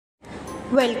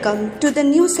Welcome to the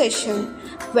new session.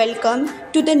 Welcome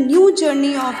to the new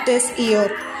journey of this year.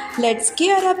 Let's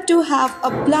gear up to have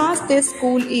a blast this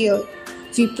school year.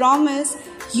 We promise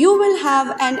you will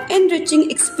have an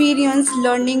enriching experience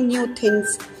learning new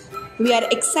things. We are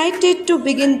excited to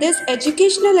begin this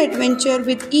educational adventure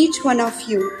with each one of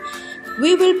you.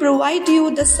 We will provide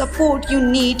you the support you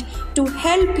need to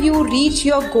help you reach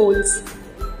your goals.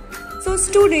 So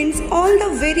students, all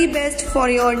the very best for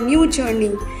your new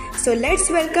journey. So let's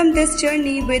welcome this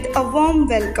journey with a warm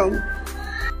welcome.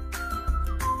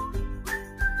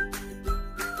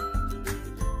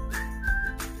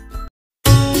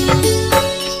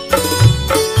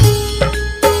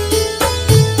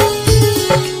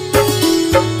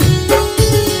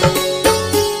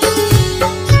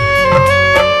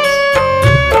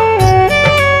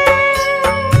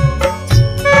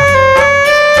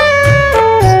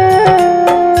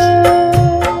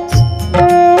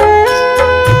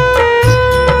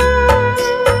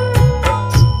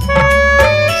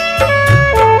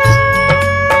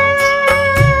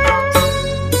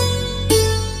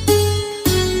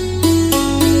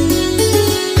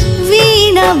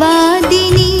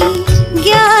 वादिनी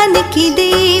ज्ञान की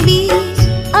देवी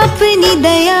अपनी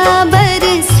दया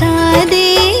बरसा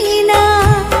देना।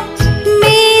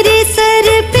 मेरे sir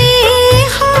पे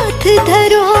हाथ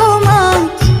धरो माँ,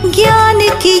 ज्ञान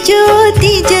की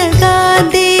ज्योति जगा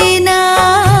देना,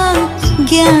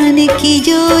 ज्ञान की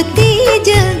ज्योति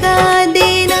जगा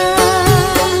देना।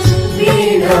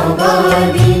 वीणा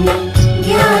वादिनी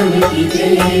ज्ञान की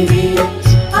देवी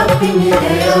अपनी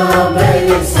दया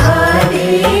बरसा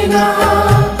देना।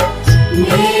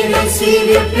 मेरे सिर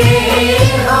पे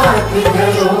हाथ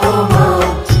धरो माँ,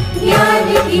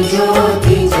 ज्ञान की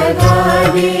ज्योति जगा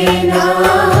देना,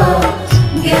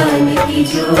 ज्ञान की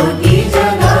ज्योति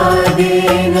जगा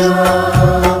देना।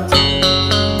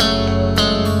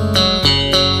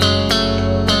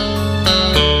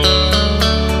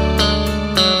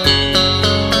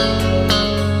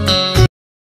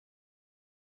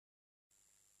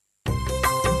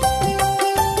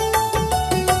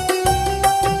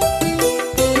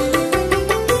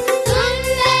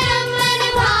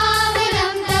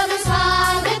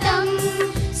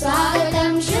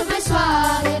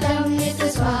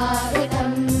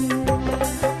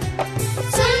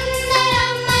 सुंदर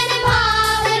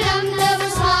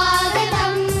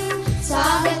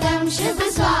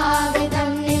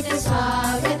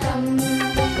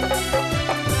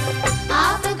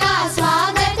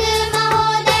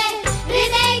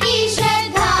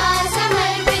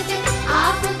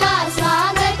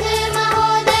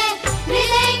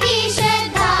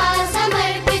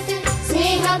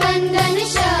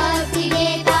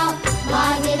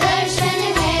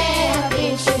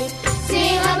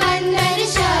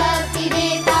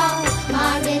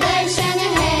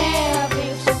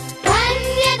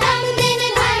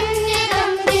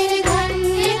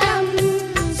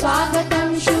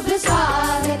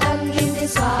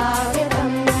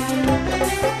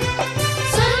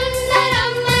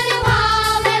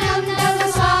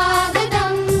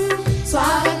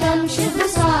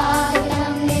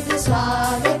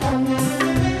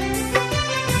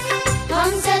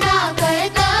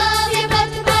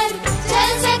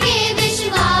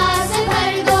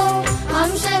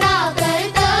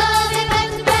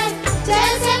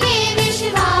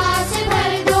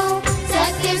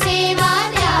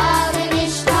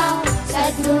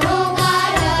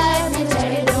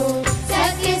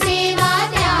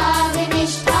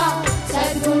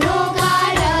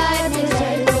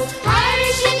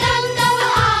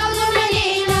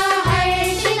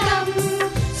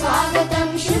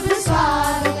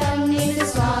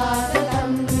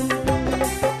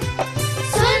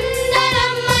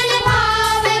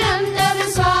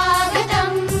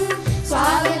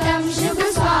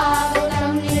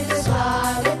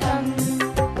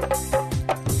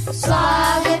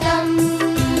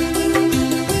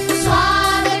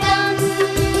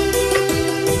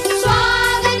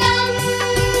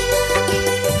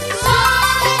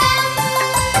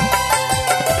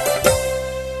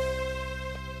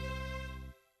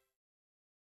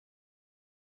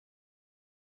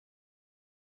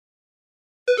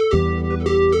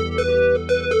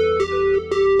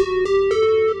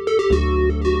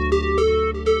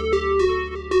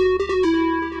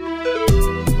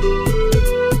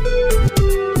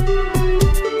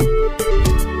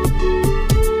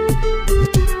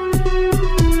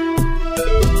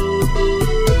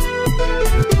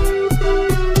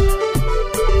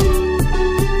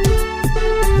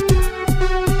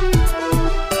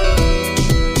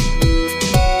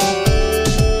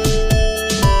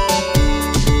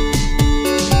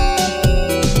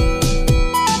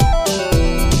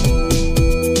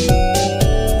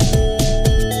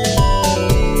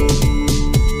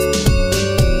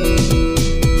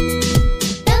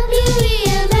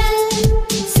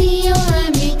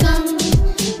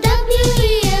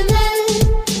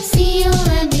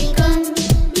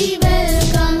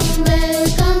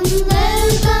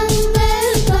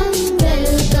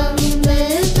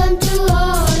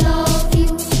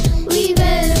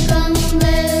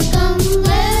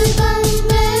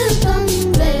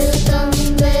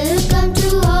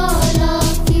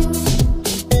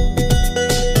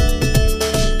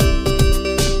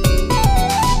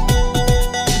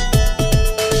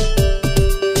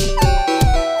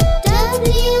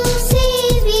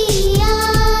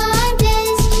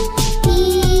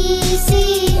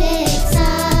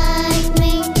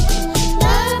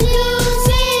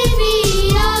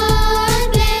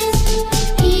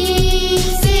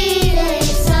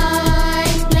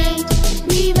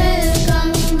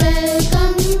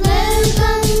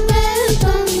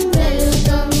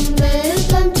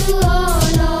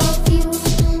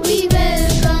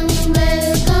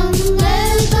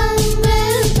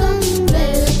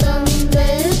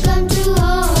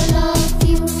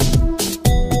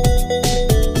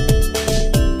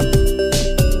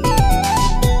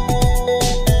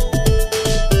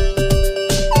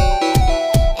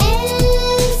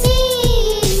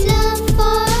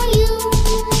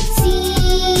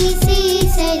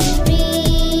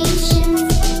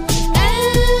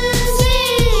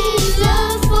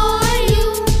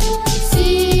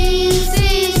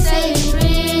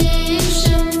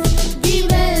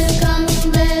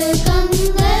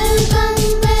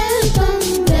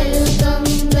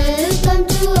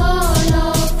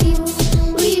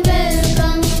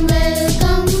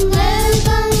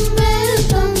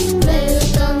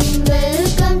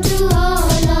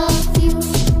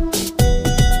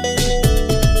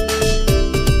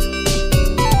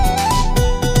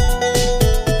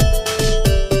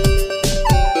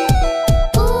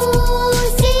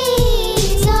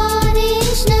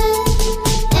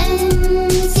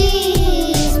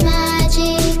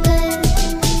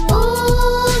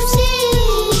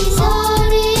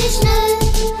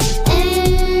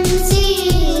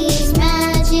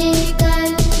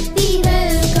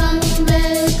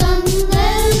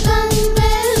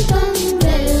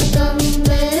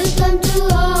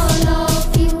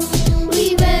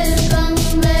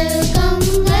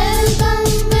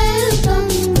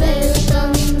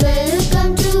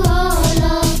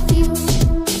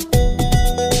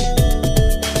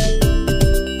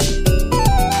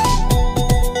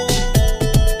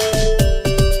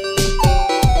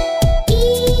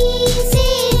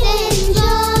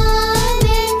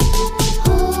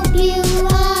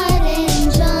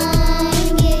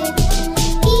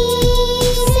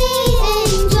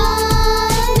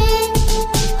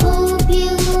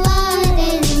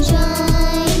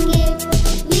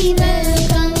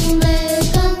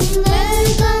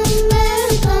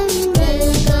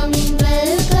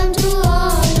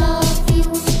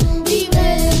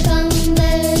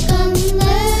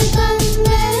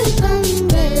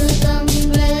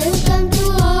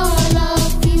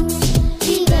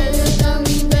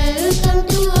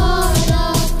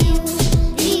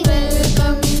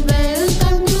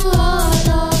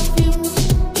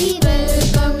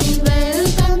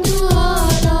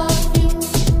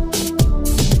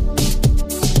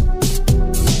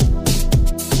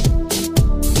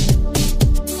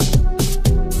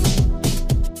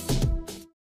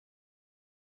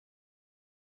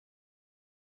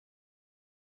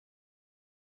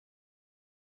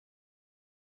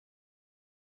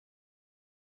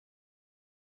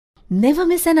Never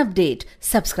miss an update.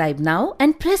 Subscribe now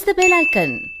and press the bell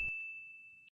icon.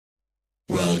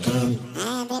 Welcome.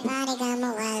 Everybody come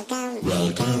a welcome.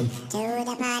 Welcome. To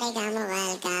the party come a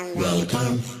welcome.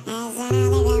 Welcome. There's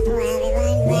another cup for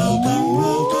everyone. Welcome,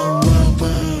 welcome,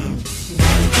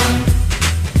 welcome.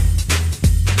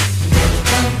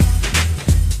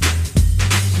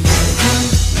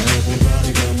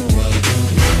 Everybody come a welcome.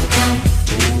 Welcome.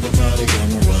 To the party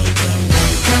come a welcome.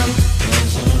 Welcome.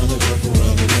 There's another cup for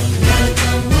everyone.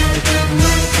 Welcome, welcome,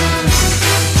 welcome.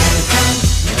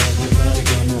 Everybody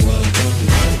come a welcome.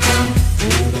 To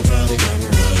the party come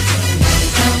a welcome.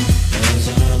 Welcome. There's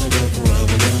another cup for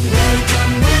everyone.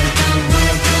 Welcome, welcome,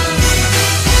 welcome.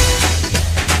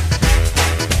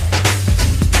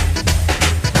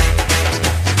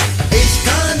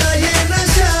 इश्काना ये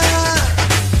नशा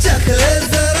चख ले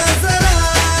जरा जरा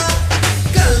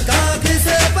कल का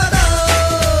किसे पता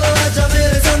आजा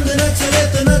मेरे संग नच ले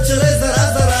तो नच ले जरा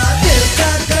जरा दिल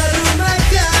का करूं मैं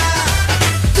क्या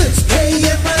तुझ पे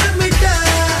ये मर मिटा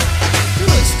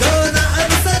मुझको ना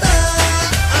अब सदा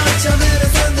आजा मेरे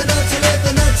संग नच ले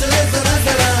तो नच ले जरा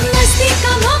जरा मस्ती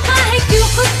का मौका है क्यों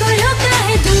खुद को रोका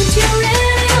है don't you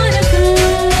really wanna go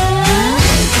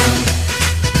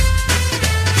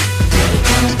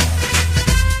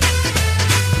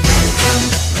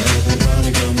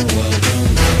Everybody come a welcome.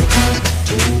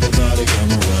 To the party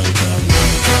come a welcome.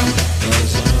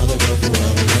 There's another cup for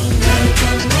everyone.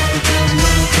 Welcome, welcome,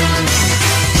 welcome.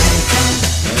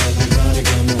 Everybody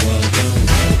come a welcome.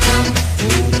 To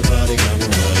the party come a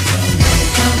welcome.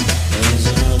 There's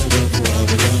another cup for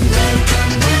everyone.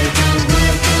 Welcome, welcome,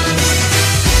 welcome.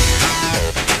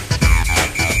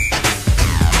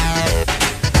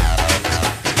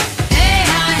 Hey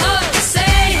hi ho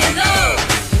say hello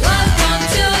welcome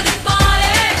to the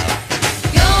party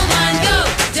go man go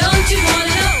don't you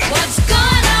wanna know what's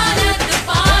going on at the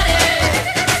party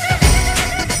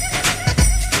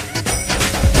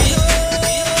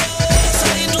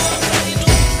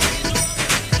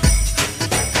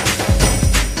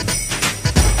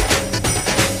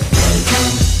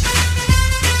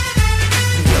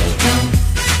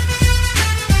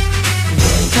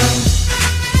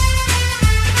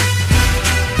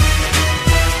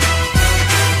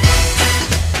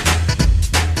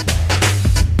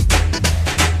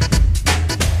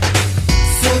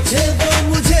सोचे वो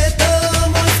मुझे तो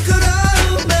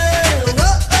मुस्कुराऊं मैं वो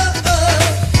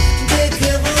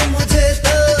देखे वो मुझे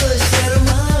तो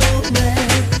शर्माऊं मैं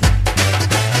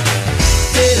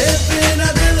तेरे बिना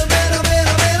दिल मेरा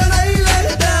मेरा मेरा नहीं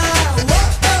लगता वो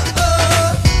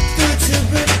तुझ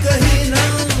बिन कहीं ना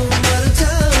मर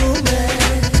जाऊं मैं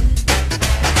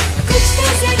कुछ तो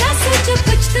जरा सोचो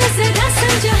कुछ तो जरा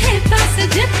समझो है पास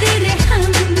जब तेरे हम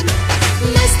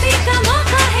मस्ती का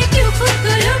मौका है क्यों खुद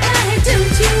को रोका है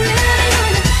don't you really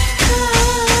wanna go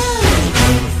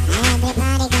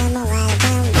Everybody come a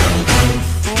welcome.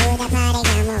 To the party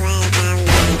come a welcome.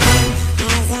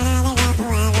 There's another cup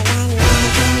for everyone.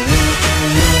 Welcome,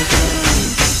 welcome, welcome.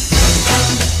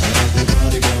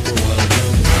 Everybody come a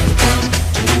welcome.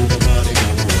 To the party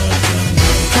come a welcome.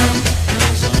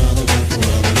 There's another cup for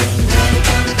everyone.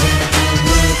 Welcome, welcome,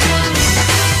 welcome.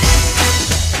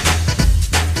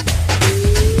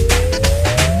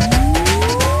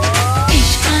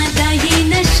 इश्क का ये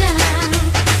नशा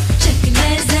चख ले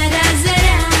जरा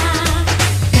जरा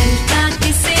कल का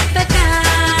किसे पता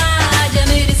आजा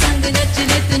मेरे संग नच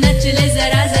ले तू नच ले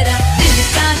जरा जरा दिल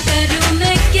का करूं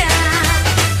मैं क्या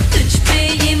तुझ पे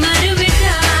ये मर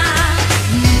मिटा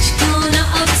मुझको ना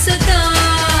अब सता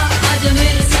आजा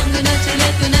मेरे संग नच ले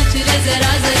तू नच ले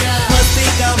जरा जरा मस्ती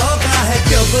का मौका है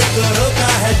क्यों खुद को रोका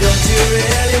है don't you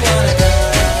really wanna go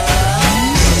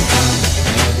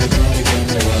Everybody come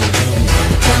a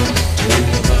welcome. To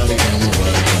the party come a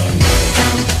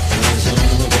welcome. There's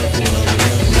another cup for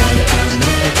everyone. Welcome,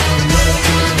 welcome,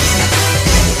 welcome.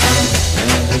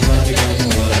 Everybody come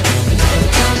a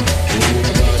welcome. To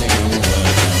the party come a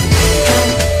welcome.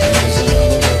 There's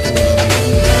another cup for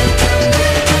everyone.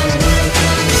 Welcome,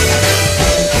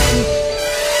 welcome,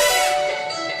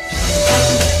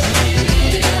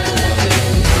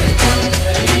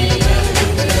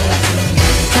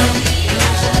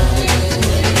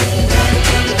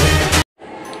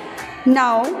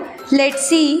 Now, let's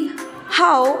see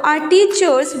how our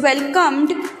teachers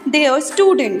welcomed their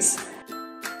students.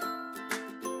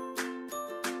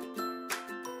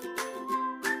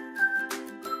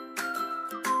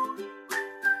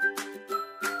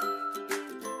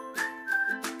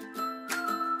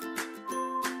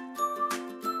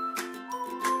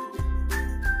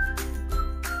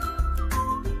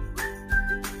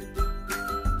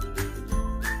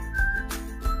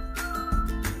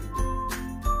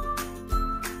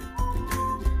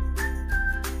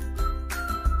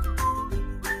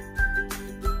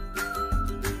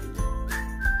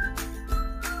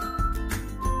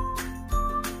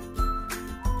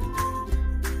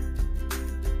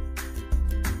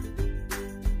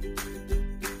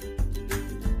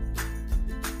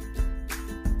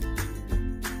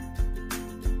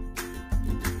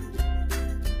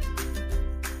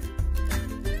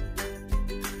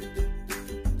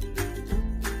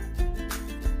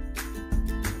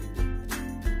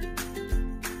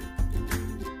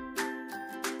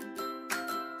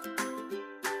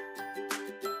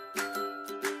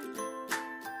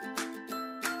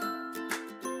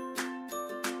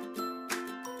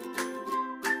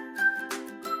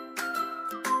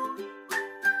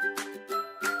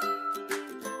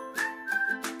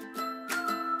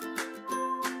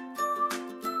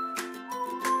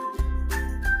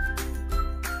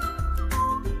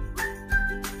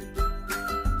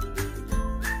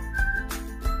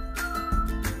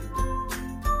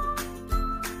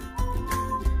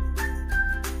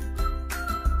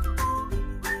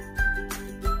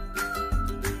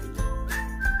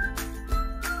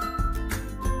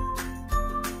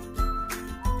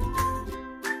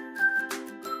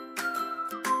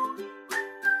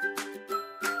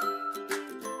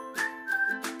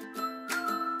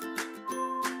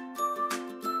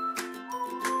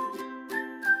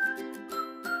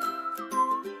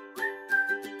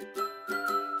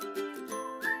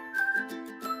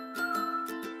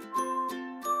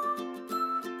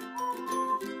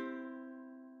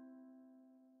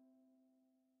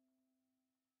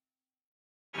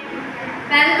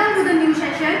 Welcome to the new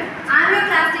session. I am your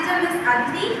class teacher Miss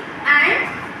Aditi,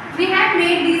 and we have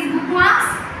made these bookmarks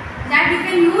that you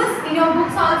can use in your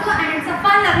books also, and it's a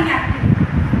fun loving activity.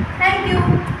 Thank you.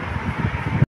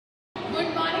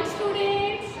 Good morning,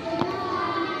 students.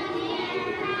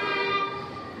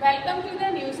 Welcome to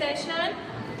the new session.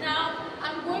 Now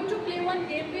I'm going to play one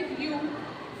game with you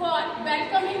for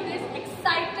welcoming this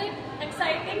exciting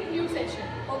new session.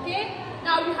 Okay?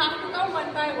 Now you have to come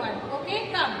one by one. Okay?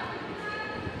 Come.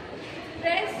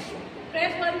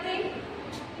 Press one thing.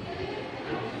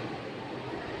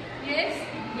 Yes.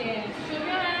 Show your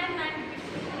hand and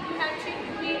you have shake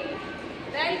with me.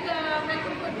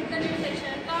 Welcome to the new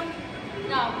session. Come.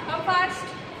 Now come fast.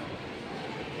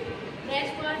 Press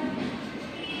one.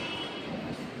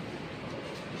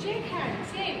 Shake hands.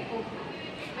 Same. Okay.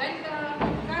 Welcome.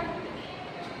 Come.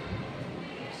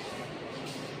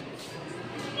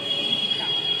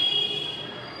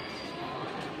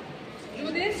 Do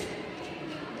this.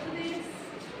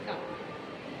 Come.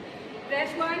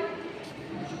 Press one.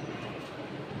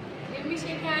 Give me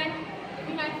shake hand. Give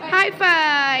me high five. High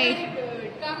five. Very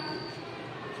good. Come.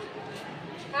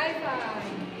 High five.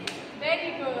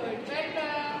 Very good.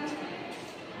 Welcome.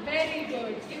 Very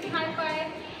good. Give me high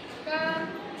five. Come.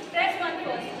 Press one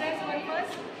first.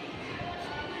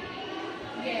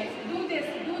 Yes. Do this.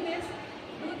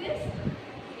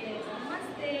 Yes.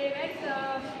 Namaste.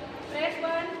 Welcome. Press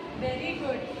one. Very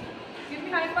good. Give me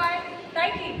high five.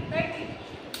 Tightly.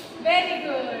 Very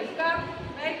good. Come.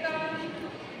 Welcome.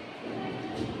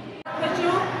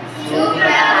 बच्चों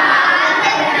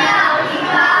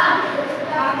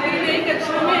मेरी नई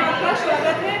कक्षा में आपका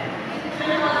स्वागत है।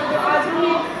 आज हम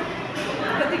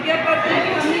प्रतिज्ञा करते हैं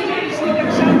कि हमने जो पिछली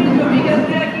कक्षा में जो भी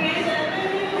गलतियाँ की हैं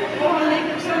वो हम नई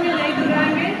कक्षा में नहीं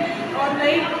दोहराएंगे और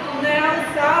नया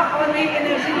उत्साह और नई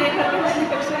एनर्जी लेकर हम अपनी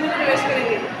कक्षा में प्रवेश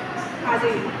करेंगे। आ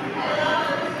जाइए।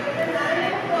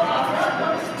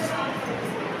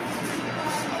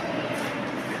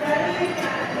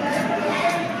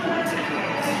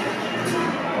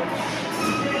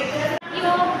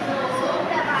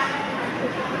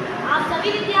 आप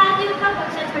सभी विद्यार्थियों का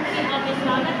कक्षा छठी में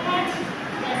स्वागत है।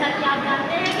 जैसा कि आप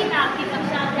जानते हैं कि मैं आपकी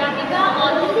कक्षा अध्यापिका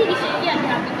और हिंदी विषय की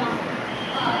अध्यापिका हूँ।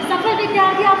 सफल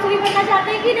विद्यार्थी आप सभी बनना चाहते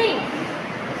हैं कि नहीं?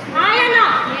 हाँ या ना?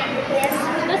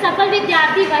 तो सफल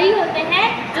विद्यार्थी वही होते हैं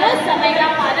जो समय का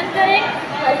पालन करें,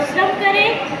 परिश्रम करें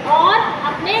और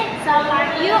अपने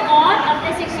सहपाठियों और अपने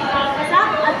शिक्षिकाओं के साथ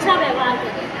अच्छा व्यवहार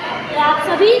करें। तो आप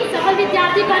सभी सफल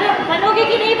विद्यार्थी बनोगे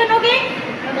कि नहीं बनोगे?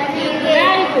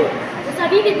 Very good. तो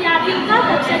सभी विद्यार्थियों का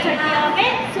कक्षा छठियों में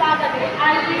स्वागत है।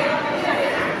 आइए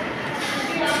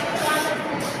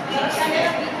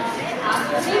आप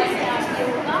सभी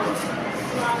विद्यार्थियों का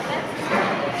स्वागत है।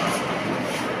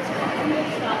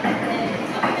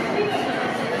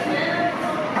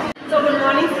 So good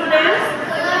morning, students.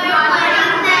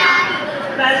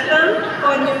 Welcome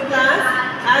for new class.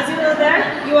 As you know that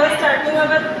you are starting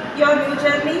your new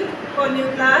journey for new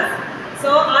class. So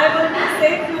I want to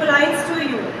say few lines to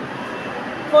you.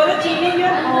 For achieving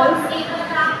your goals,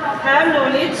 have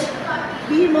knowledge,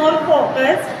 be more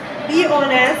focused, be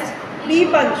honest, be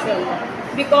punctual.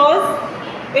 Because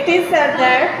it is said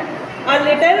that a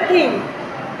little thing,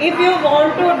 if you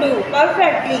want to do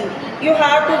perfectly, you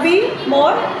have to be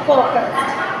more focused.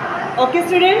 Okay,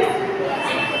 students?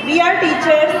 We are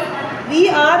teachers. We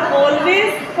are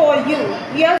always for you.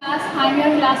 I'm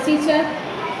your class teacher.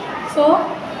 So,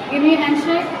 give me a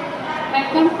handshake.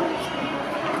 Welcome.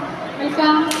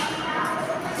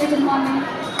 Say good morning.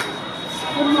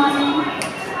 Good morning.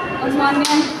 Good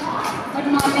morning. Good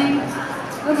morning.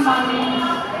 Good morning.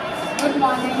 Good morning. Good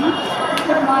morning.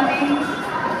 Good morning.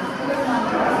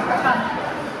 Come.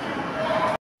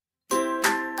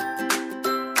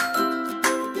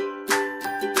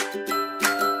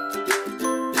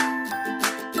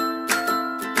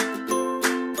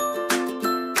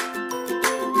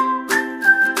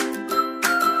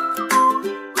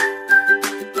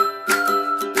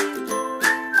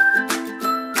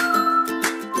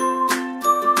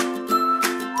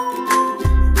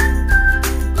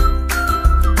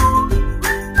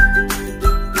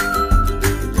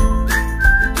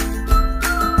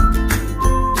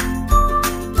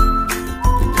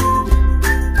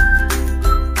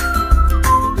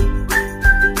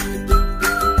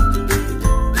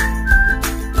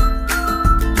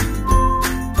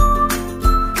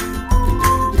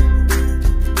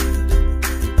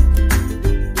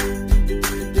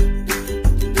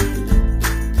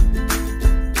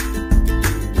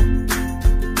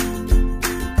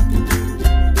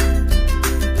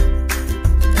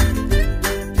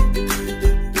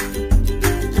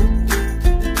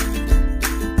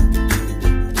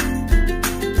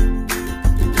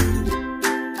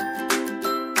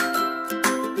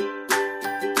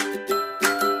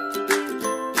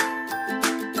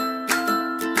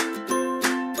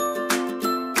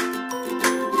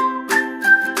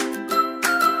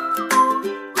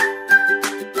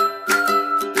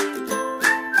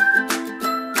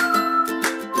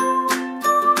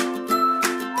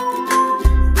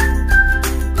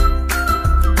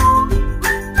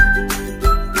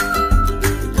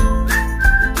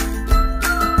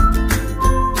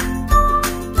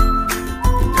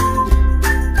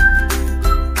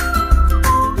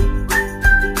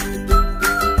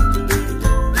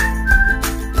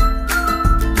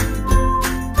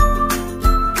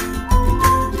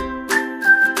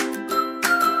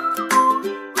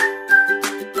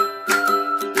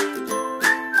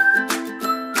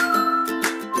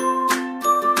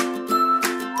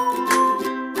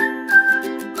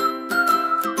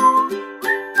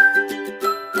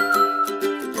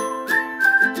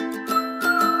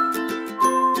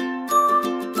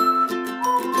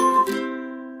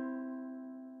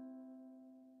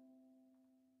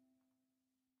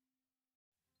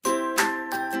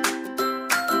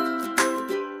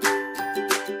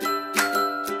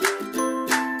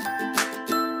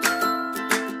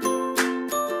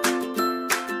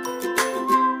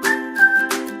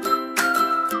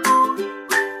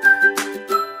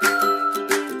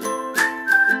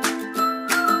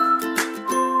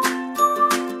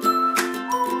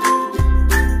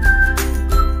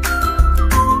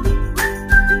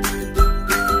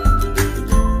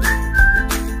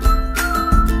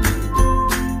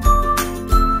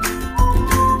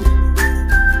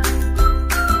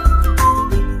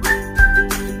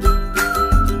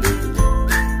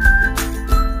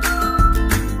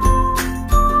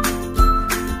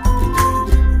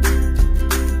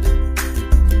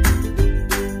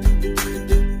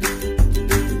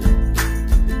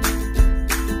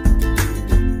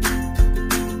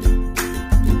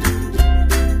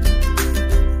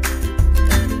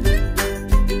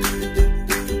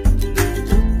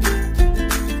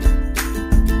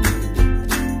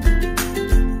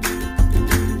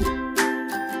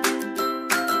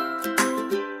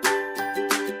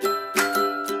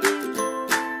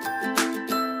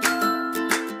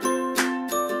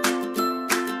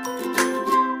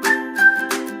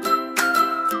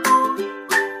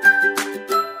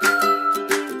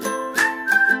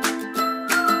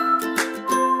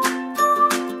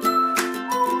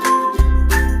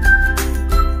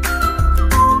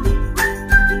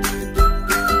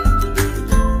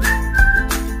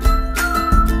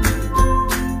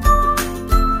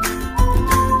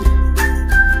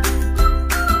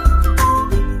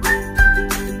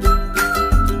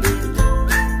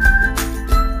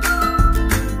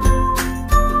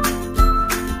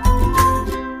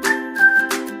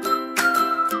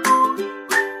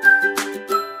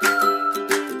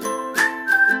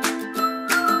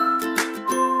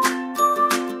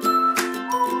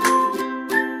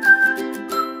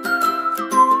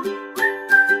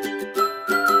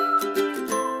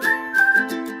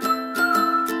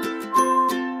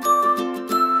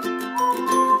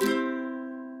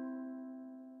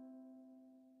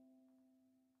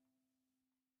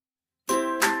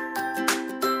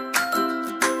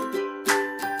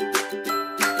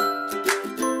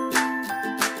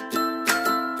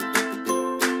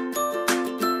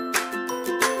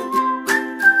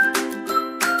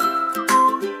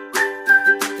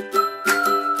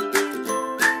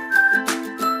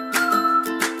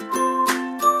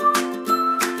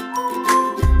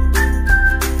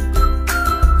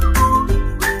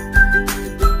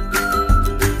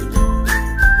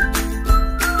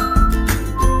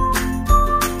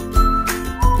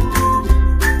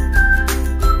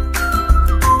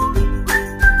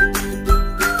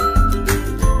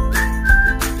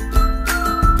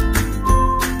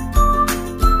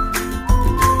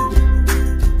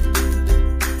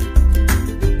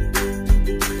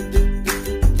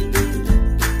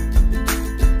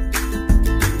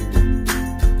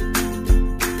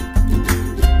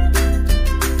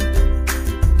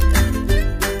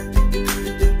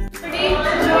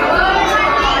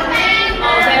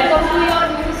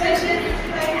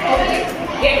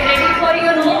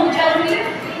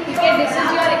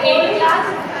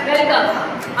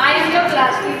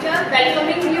 class teacher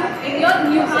welcoming you in your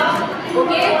new session.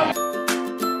 Okay?